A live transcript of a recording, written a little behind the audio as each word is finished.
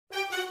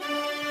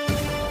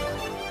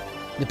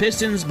The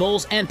Pistons,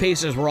 Bulls, and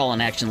Pacers were all in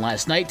action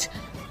last night,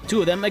 two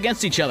of them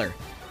against each other,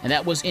 and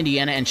that was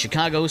Indiana and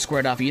Chicago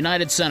squared off at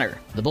United Center.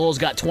 The Bulls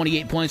got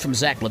 28 points from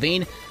Zach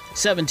LaVine,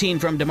 17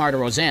 from DeMar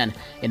DeRozan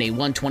in a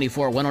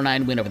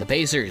 124-109 win over the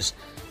Pacers.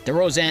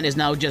 DeRozan is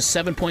now just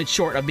 7 points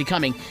short of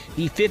becoming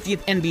the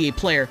 50th NBA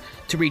player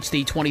to reach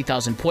the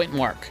 20,000-point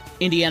mark.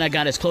 Indiana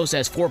got as close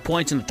as 4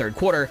 points in the third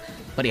quarter,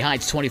 but he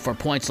hides 24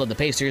 points led the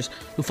Pacers,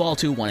 who fall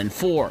to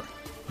 1-4.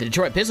 The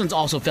Detroit Pistons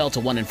also fell to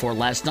 1-4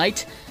 last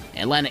night.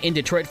 Atlanta in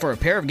Detroit for a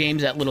pair of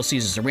games at Little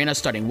Caesars Arena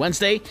starting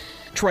Wednesday.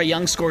 Trae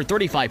Young scored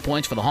 35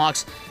 points for the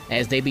Hawks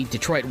as they beat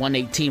Detroit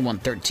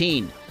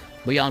 118-113.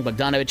 Bojan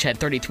Bogdanovic had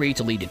 33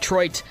 to lead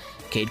Detroit.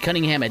 Cade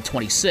Cunningham had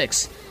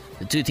 26.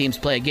 The two teams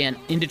play again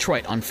in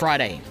Detroit on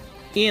Friday.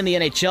 In the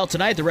NHL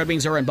tonight, the Red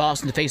Wings are in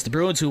Boston to face the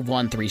Bruins, who've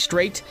won 3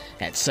 straight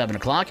at 7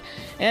 o'clock,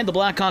 and the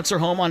Blackhawks are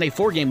home on a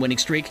 4-game winning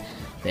streak.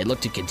 They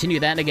look to continue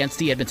that against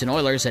the Edmonton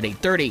Oilers at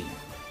 8:30.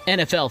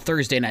 NFL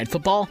Thursday Night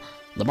Football,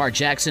 Lamar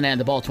Jackson and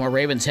the Baltimore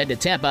Ravens head to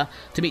Tampa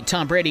to meet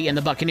Tom Brady and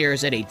the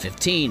Buccaneers at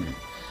 8:15.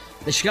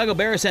 The Chicago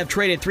Bears have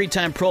traded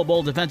 3-time Pro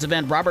Bowl defensive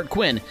end Robert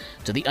Quinn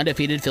to the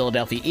undefeated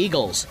Philadelphia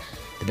Eagles.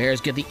 The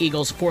Bears give the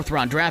Eagles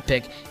 4th-round draft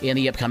pick in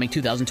the upcoming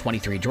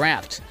 2023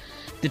 draft.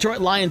 Detroit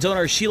Lions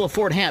owner Sheila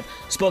Ford Hamp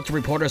spoke to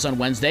reporters on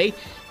Wednesday,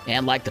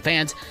 and like the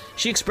fans,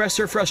 she expressed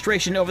her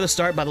frustration over the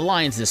start by the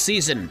Lions this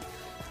season.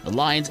 The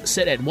Lions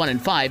sit at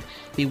 1-5,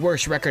 the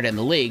worst record in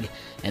the league,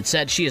 and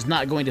said she is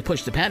not going to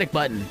push the panic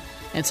button,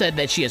 and said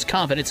that she has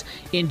confidence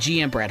in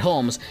GM Brad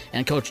Holmes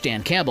and coach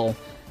Dan Campbell.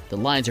 The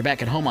Lions are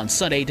back at home on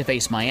Sunday to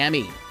face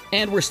Miami.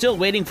 And we're still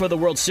waiting for the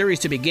World Series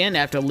to begin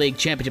after the League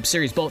Championship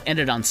Series both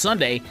ended on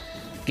Sunday.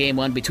 Game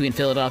 1 between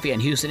Philadelphia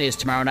and Houston is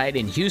tomorrow night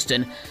in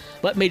Houston,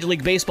 but Major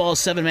League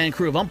Baseball's 7-man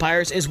crew of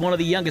umpires is one of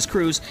the youngest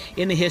crews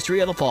in the history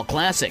of the Fall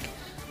Classic.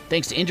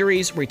 Thanks to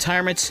injuries,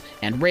 retirements,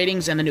 and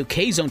ratings and the new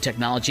K-Zone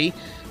technology,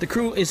 the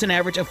crew is an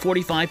average of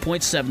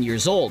 45.7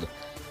 years old.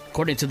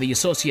 According to the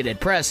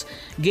Associated Press,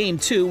 Game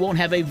 2 won't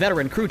have a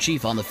veteran crew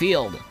chief on the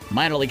field.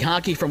 Minor League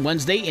Hockey from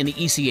Wednesday in the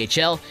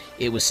ECHL,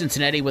 it was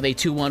Cincinnati with a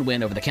 2-1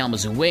 win over the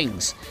Kalamazoo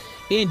Wings.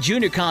 In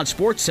junior college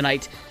sports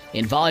tonight,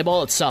 in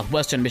volleyball, it's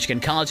Southwestern Michigan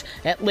College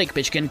at Lake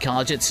Michigan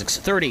College at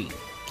 6:30.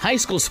 High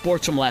school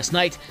sports from last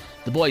night,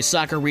 the boys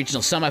soccer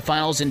regional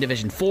semifinals in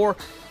Division 4,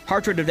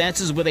 Hartford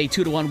advances with a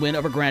 2-1 win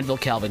over Granville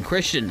Calvin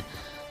Christian.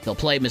 They'll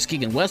play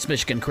Muskegon West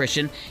Michigan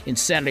Christian in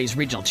Saturday's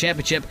regional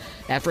championship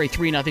after a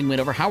 3-0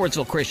 win over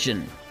Howardsville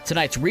Christian.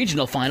 Tonight's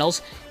regional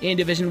finals in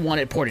Division 1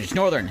 at Portage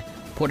Northern.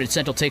 Portage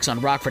Central takes on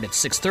Rockford at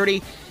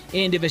 6:30.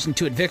 In Division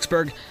 2 at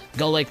Vicksburg,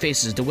 Gull Lake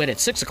faces DeWitt at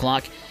 6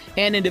 o'clock.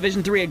 And in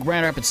Division 3 at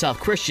Grand Rapids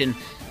South Christian,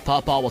 Paw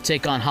Paw will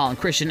take on Holland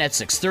Christian at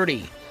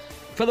 6:30.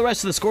 For the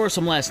rest of the scores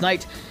from last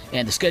night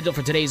and the schedule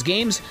for today's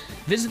games,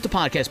 visit the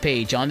podcast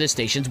page on this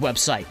station's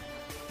website.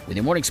 With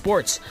your morning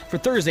sports for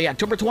Thursday,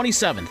 October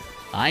 27th,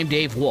 I'm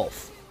Dave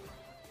Wolf.